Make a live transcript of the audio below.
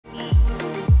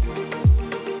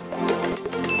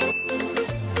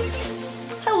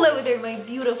Hello there, my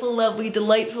beautiful, lovely,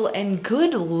 delightful, and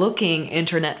good-looking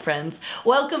internet friends.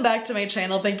 Welcome back to my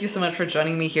channel. Thank you so much for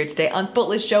joining me here today on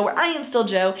Footless Joe, where I am still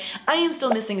Joe. I am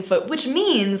still missing a foot, which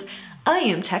means I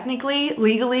am technically,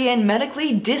 legally, and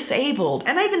medically disabled.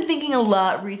 And I've been thinking a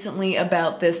lot recently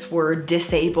about this word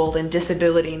disabled and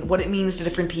disability and what it means to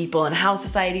different people and how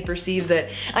society perceives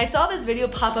it. I saw this video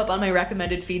pop up on my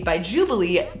recommended feed by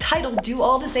Jubilee titled, "Do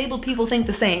All Disabled People Think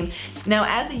the Same?" Now,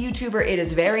 as a YouTuber, it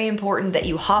is very important that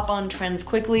you hop on trends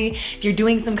quickly. If you're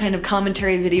doing some kind of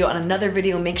commentary video on another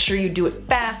video, make sure you do it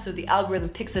fast so the algorithm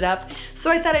picks it up. So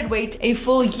I thought I'd wait a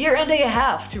full year and a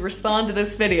half to respond to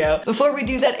this video. Before we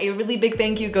do that, a really big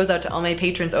thank you goes out to all my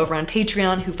patrons over on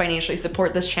Patreon who financially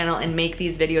support this channel and make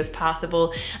these videos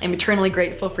possible. I'm eternally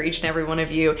grateful for each and every one of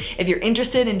you. If you're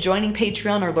interested in joining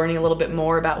Patreon or learning a little bit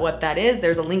more about what that is,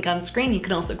 there's a link on screen. You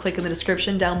can also click in the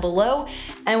description down below.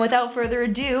 And without further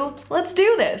ado, let's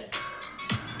do this.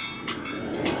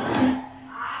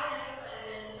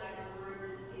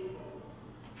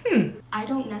 I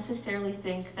don't necessarily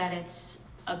think that it's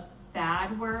a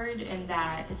bad word and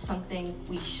that it's something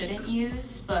we shouldn't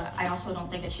use, but I also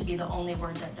don't think it should be the only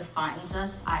word that defines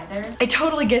us either. I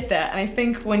totally get that, and I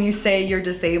think when you say you're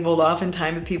disabled,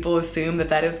 oftentimes people assume that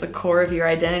that is the core of your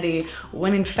identity,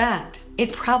 when in fact,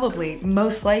 it probably,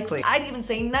 most likely, I'd even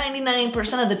say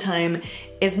 99% of the time,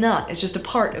 is not. It's just a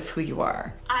part of who you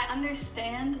are. I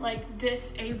understand, like,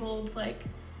 disabled, like,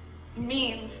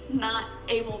 means not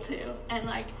able to, and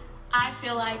like, I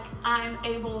feel like I'm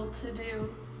able to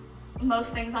do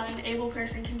most things that an able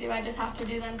person can do. I just have to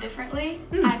do them differently.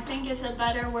 I think it's a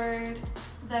better word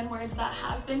than words that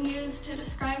have been used to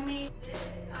describe me. This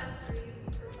country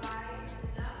provides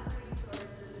enough resources.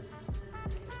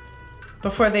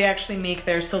 Before they actually make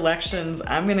their selections,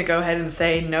 I'm gonna go ahead and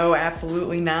say no,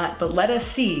 absolutely not, but let us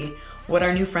see what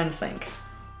our new friends think.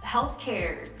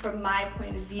 Healthcare, from my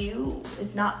point of view,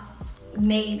 is not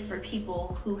made for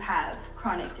people who have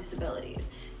chronic disabilities,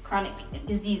 chronic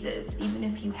diseases. Even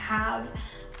if you have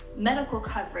medical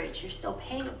coverage, you're still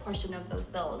paying a portion of those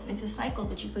bills. It's a cycle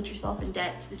that you put yourself in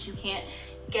debt so that you can't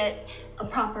get a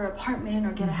proper apartment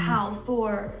or get a house.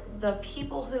 For the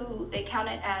people who they count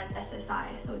it as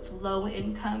SSI, so it's low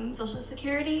income Social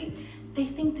Security, they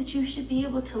think that you should be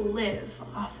able to live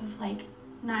off of like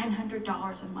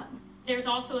 $900 a month. There's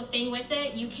also a thing with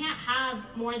it, you can't have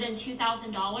more than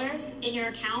 $2,000 in your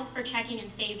account for checking and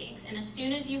savings. And as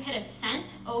soon as you hit a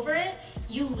cent over it,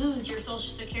 you lose your Social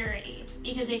Security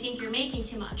because they think you're making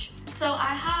too much. So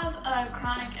I have a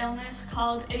chronic illness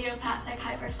called idiopathic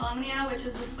hypersomnia, which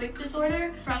is a sleep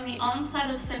disorder. From the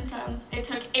onset of symptoms, it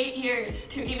took 8 years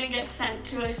to even get sent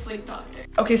to a sleep doctor.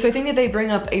 Okay, so I think that they bring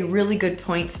up a really good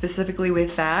point specifically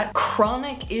with that.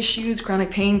 Chronic issues, chronic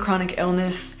pain, chronic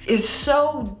illness is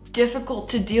so difficult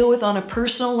to deal with on a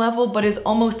personal level, but is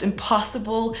almost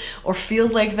impossible or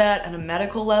feels like that at a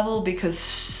medical level because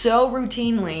so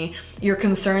routinely your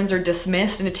concerns are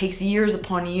dismissed and it takes years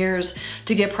upon years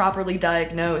to get properly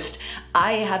diagnosed.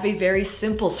 I have a very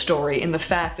simple story in the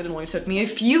fact that it only took me a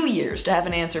few years to have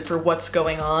an answer for what's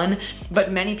going on,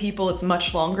 but many people it's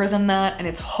much longer than that, and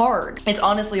it's hard. It's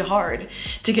honestly hard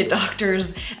to get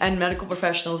doctors and medical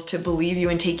professionals to believe you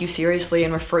and take you seriously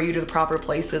and refer you to the proper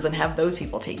places and have those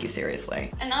people take you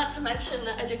seriously. And not to mention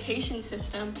the education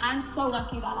system. I'm so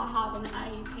lucky that I have an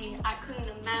IEP. I couldn't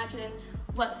imagine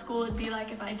what school would be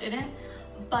like if I didn't,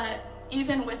 but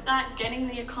even with that, getting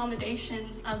the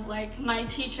accommodations of like my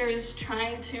teachers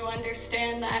trying to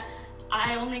understand that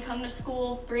I only come to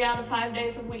school 3 out of 5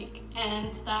 days a week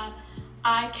and that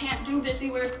I can't do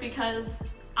busy work because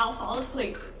I'll fall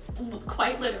asleep,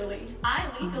 quite literally. I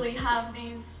legally have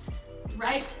these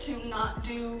rights to not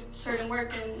do certain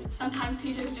work, and sometimes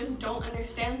teachers just don't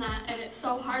understand that, and it's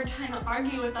so hard trying to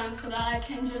argue with them so that I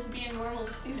can just be a normal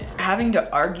student. Having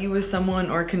to argue with someone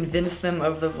or convince them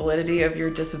of the validity of your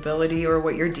disability or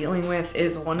what you're dealing with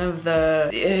is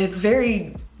it's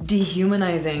very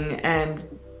dehumanizing and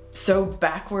so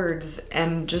backwards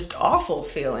and just awful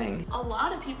feeling. A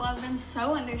lot of people have been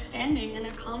so understanding and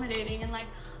accommodating and like,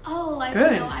 oh, like,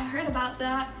 good. You know, I heard about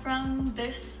that from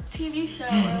this TV show,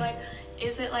 or like,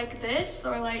 is it like this,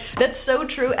 or like... That's so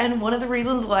true, and one of the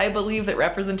reasons why I believe that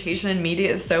representation in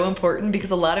media is so important, because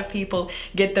a lot of people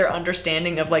get their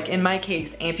understanding of, like, in my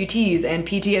case, amputees and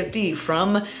PTSD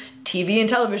from TV and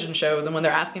television shows, and when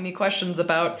they're asking me questions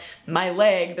about my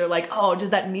leg, they're like, oh, does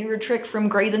that mirror trick from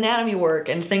Grey's Anatomy work,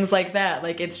 and things like that.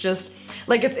 Like, it's just,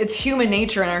 like, it's human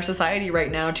nature in our society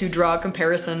right now to draw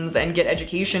comparisons and get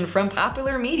education from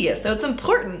popular media, so it's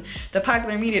important that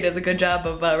popular media does a good job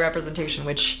of representation,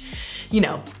 which, you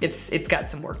know, it's got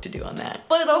some work to do on that.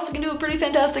 But it also can do a pretty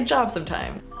fantastic job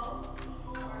sometimes.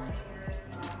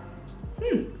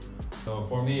 So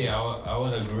for me, I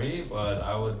would agree, but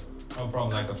I would come from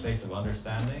like a place of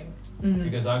understanding,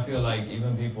 because I feel like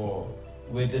even people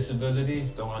with disabilities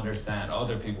don't understand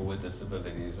other people with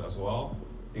disabilities as well,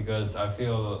 because I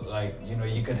feel like, you know,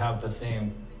 you could have the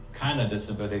same kind of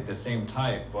disability, the same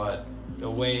type, but the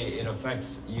way it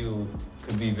affects you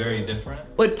could be very different.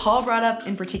 What Paul brought up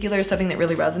in particular is something that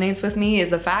really resonates with me, is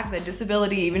the fact that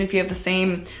disability, even if you have the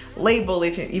same label,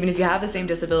 even if you have the same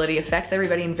disability, affects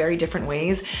everybody in very different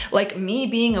ways. Like me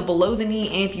being a below the knee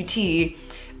amputee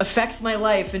affects my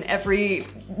life in every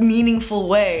meaningful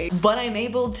way, but I'm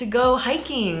able to go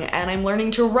hiking and I'm learning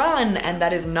to run, and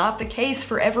that is not the case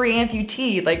for every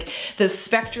amputee. Like, the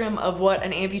spectrum of what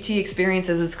an amputee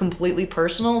experiences is completely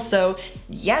personal. So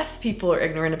yes, people are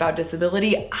ignorant about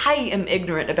disability. I am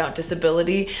ignorant about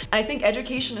disability. I think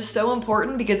education is so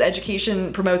important because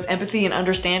education promotes empathy and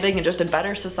understanding and just a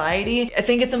better society. I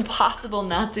think it's impossible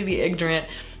not to be ignorant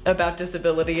about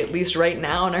disability, at least right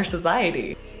now in our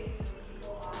society.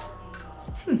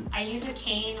 I use a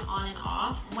cane on and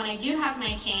off. When I do have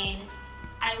my cane,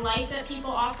 I like that people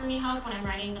offer me help when I'm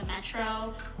riding the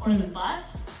metro or the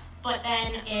bus, but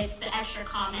then it's the extra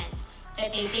comments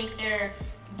that they think they're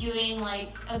doing like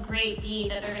a great deed,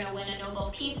 that they're gonna win a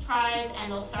Nobel Peace Prize,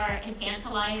 and they'll start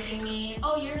infantilizing me.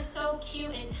 Oh, you're so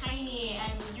cute and tiny,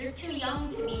 and you're too young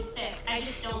to be sick. I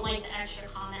just don't like the extra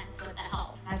comments with the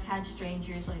help. I've had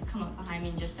strangers like come up behind me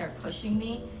and just start pushing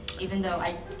me, even though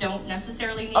I don't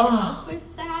necessarily need help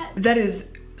with that. That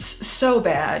is so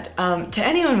bad. To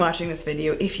anyone watching this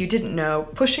video, if you didn't know,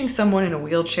 pushing someone in a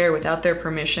wheelchair without their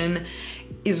permission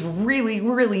is really,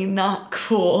 really not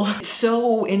cool. It's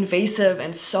so invasive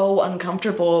and so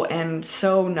uncomfortable and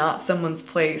so not someone's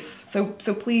place. So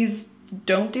please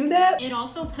don't do that. It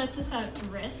also puts us at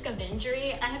risk of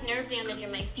injury. I have nerve damage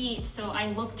in my feet, so I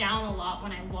look down a lot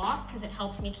when I walk because it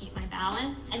helps me keep my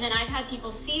balance. And then I've had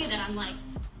people see that I'm like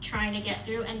trying to get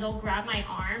through, and they'll grab my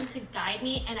arm to guide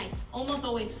me, and I almost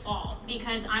always fall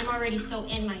because I'm already so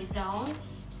in my zone.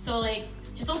 So like,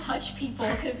 just don't touch people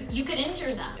because you could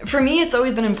injure them. For me, it's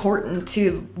always been important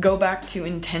to go back to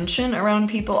intention around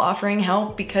people offering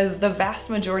help, because the vast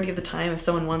majority of the time, if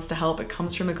someone wants to help, it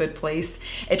comes from a good place.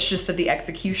 It's just that the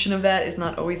execution of that is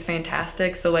not always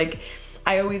fantastic. So like,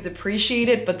 I always appreciate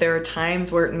it, but there are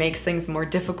times where it makes things more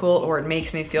difficult, or it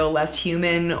makes me feel less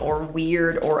human or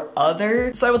weird or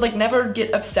other. So I would like never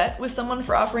get upset with someone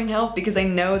for offering help, because I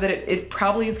know that it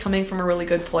probably is coming from a really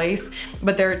good place,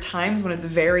 but there are times when it's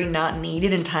very not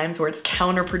needed, and times where it's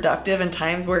counterproductive, and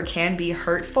times where it can be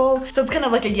hurtful. So it's kind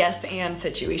of like a yes and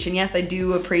situation. Yes, I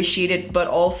do appreciate it, but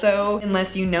also,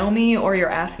 unless you know me or you're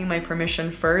asking my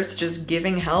permission first, just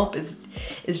giving help is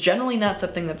generally not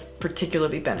something that's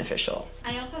particularly beneficial.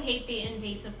 I also hate the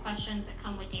invasive questions that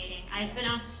come with dating. I've been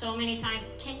asked so many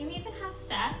times, can you even have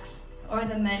sex? Or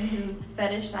the men who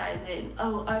fetishize it.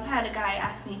 Oh, I've had a guy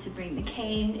ask me to bring the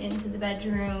cane into the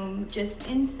bedroom. Just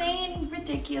insane,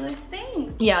 ridiculous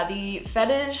things. Yeah, the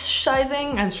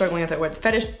fetishizing, I'm struggling with that word.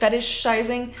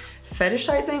 Fetishizing,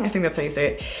 I think that's how you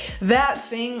say it. That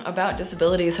thing about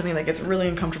disability is something that gets really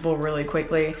uncomfortable really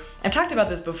quickly. I've talked about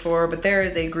this before, but there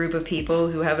is a group of people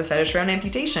who have a fetish around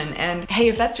amputation, and hey,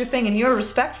 if that's your thing and you're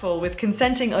respectful with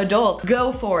consenting adults,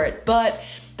 go for it. But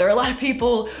there are a lot of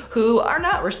people who are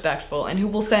not respectful and who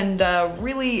will send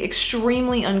really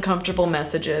extremely uncomfortable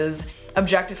messages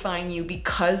objectifying you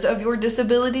because of your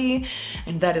disability,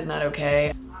 and that is not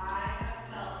okay.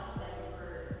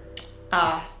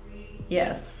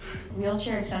 Yes.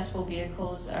 Wheelchair accessible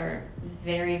vehicles are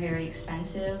very, very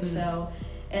expensive, so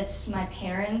it's my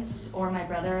parents or my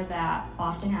brother that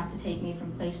often have to take me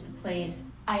from place to place.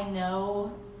 I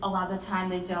know a lot of the time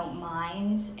they don't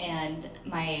mind, and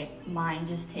my mind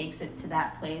just takes it to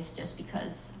that place just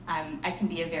because I can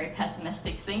be a very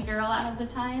pessimistic thinker a lot of the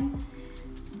time,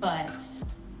 but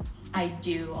I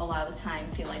do a lot of the time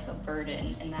feel like a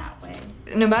burden in that way.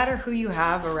 No matter who you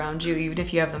have around you, even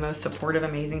if you have the most supportive,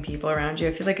 amazing people around you,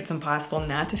 I feel like it's impossible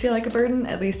not to feel like a burden,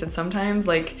 at least at sometimes.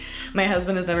 Like, my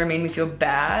husband has never made me feel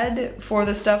bad for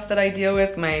the stuff that I deal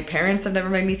with. My parents have never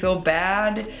made me feel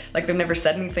bad. Like, they've never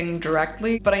said anything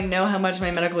directly, but I know how much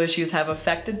my medical issues have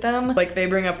affected them. Like, they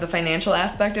bring up the financial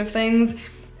aspect of things.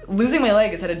 Losing my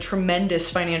leg has had a tremendous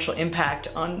financial impact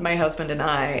on my husband and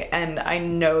I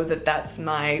know that that's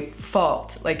my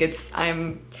fault. Like,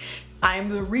 I'm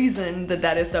the reason that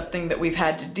that is something that we've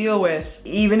had to deal with.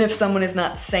 Even if someone is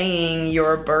not saying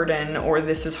you're a burden or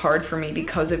this is hard for me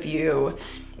because of you,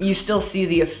 you still see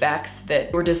the effects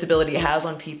that your disability has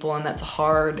on people, and that's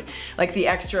hard. Like the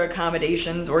extra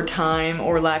accommodations or time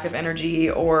or lack of energy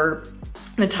or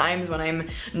the times when I'm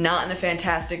not in a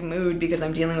fantastic mood because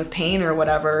I'm dealing with pain or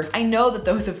whatever, I know that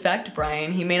those affect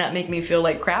Brian. He may not make me feel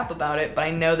like crap about it, but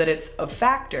I know that it's a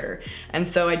factor. And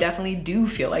so I definitely do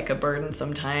feel like a burden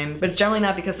sometimes, but it's generally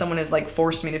not because someone has like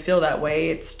forced me to feel that way.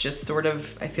 It's just sort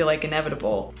of, I feel like,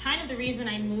 inevitable. Kind of the reason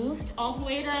I moved all the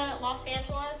way to Los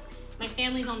Angeles. My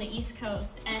family's on the East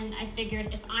Coast, and I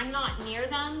figured if I'm not near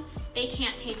them, they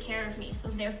can't take care of me. So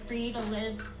they're free to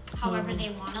live however they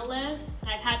want to live.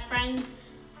 I've had friends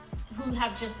who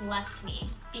have just left me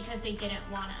because they didn't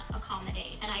want to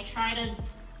accommodate. And I try to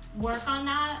work on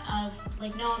that of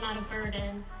like, no, I'm not a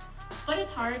burden, but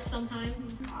it's hard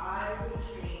sometimes.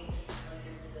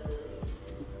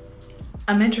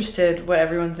 I'm interested what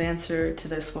everyone's answer to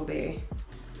this will be.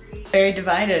 Very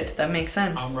divided, that makes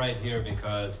sense. I'm right here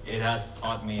because it has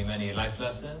taught me many life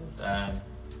lessons and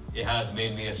it has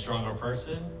made me a stronger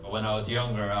person. When I was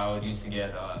younger, I used to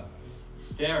get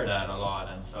stared at a lot,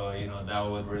 and so, you know, that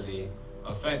would really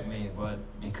affect me. But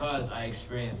because I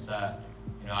experienced that,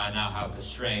 you know, I now have the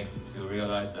strength to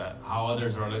realize that how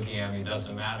others are looking at me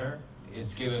doesn't matter.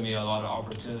 It's given me a lot of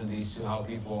opportunities to help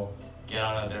people get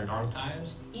out of their dark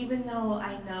times. Even though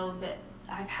I know that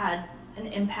I've had an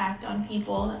impact on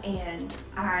people and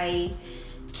I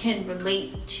can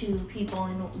relate to people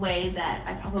in a way that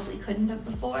I probably couldn't have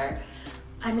before,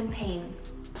 I'm in pain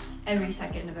every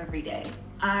second of every day.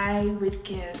 I would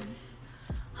give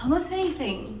almost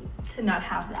anything to not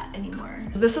have that anymore.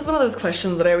 This is one of those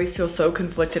questions that I always feel so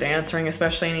conflicted answering,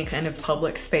 especially in any kind of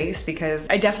public space, because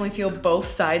I definitely feel both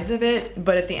sides of it.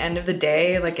 But at the end of the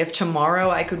day, like if tomorrow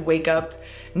I could wake up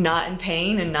not in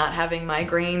pain and not having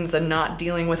migraines and not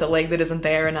dealing with a leg that isn't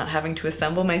there and not having to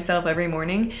assemble myself every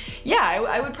morning, yeah,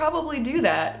 I would probably do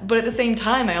that. But at the same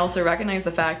time, I also recognize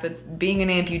the fact that being an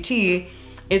amputee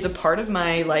is a part of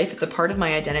my life, it's a part of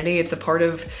my identity, it's a part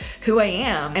of who I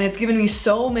am. And it's given me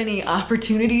so many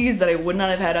opportunities that I would not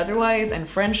have had otherwise, and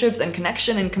friendships and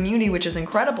connection and community, which is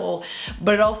incredible,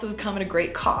 but it also has come at a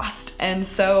great cost. And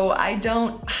so I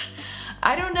don't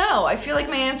know. I feel like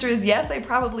my answer is yes, I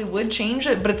probably would change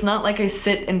it, but it's not like I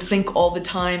sit and think all the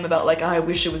time about like, oh, I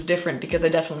wish it was different, because I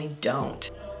definitely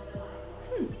don't.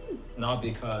 Not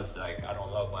because like I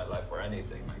don't love my life or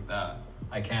anything like that.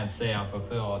 I can't say I'm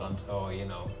fulfilled until, you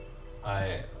know,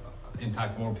 I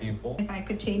impact more people. If I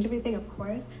could change everything, of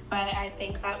course, but I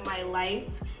think that my life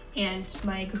and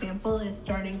my example is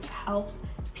starting to help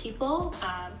people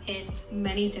in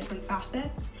many different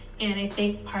facets. And I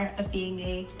think part of being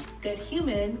a good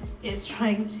human is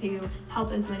trying to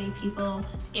help as many people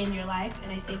in your life,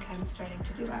 and I think I'm starting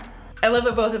to do that. I love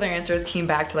that both of their answers came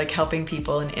back to like helping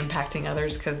people and impacting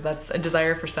others, because that's a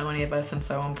desire for so many of us and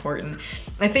so important.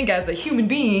 I think as a human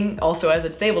being, also as a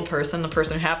disabled person, a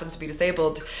person who happens to be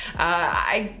disabled,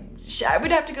 I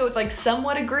would have to go with like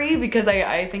somewhat agree, because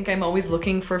I think I'm always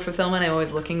looking for fulfillment. I'm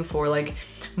always looking for like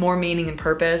more meaning and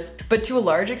purpose. But to a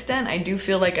large extent, I do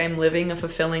feel like I'm living a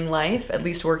fulfilling life, at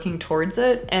least working towards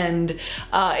it. And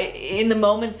in the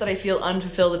moments that I feel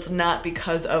unfulfilled, it's not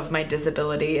because of my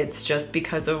disability, it's just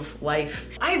because of life.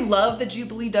 I love that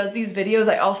Jubilee does these videos.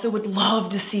 I also would love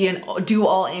to see an Do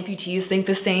All Amputees Think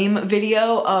the Same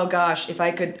video. Oh gosh, if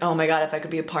I could, oh my God, if I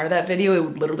could be a part of that video, it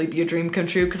would literally be a dream come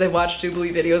true, because I've watched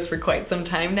Jubilee videos for quite some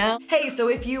time now. Hey, so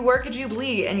if you work at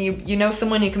Jubilee and you know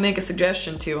someone you can make a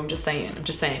suggestion to, I'm just saying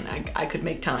I could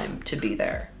make time to be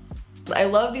there. I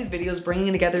love these videos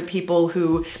bringing together people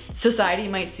who society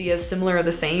might see as similar or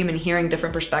the same, and hearing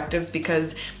different perspectives,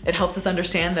 because it helps us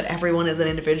understand that everyone is an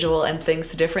individual and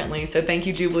thinks differently. So thank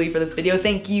you, Jubilee, for this video.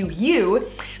 Thank you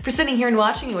for sitting here and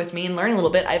watching it with me and learning a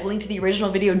little bit. I've linked to the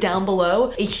original video down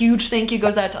below. A huge thank you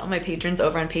goes out to all my patrons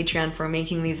over on Patreon for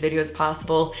making these videos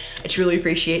possible. I truly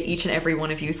appreciate each and every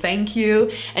one of you. Thank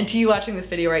you. And to you watching this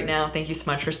video right now, thank you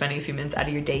so much for spending a few minutes out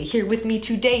of your day here with me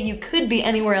today. You could be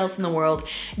anywhere else in the world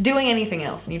doing anything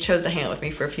else, and you chose to hang out with me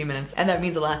for a few minutes, and that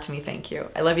means a lot to me. Thank you.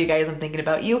 I love you guys. I'm thinking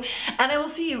about you, and I will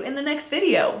see you in the next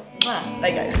video.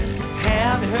 Bye guys.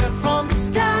 Have you heard from the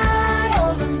sky?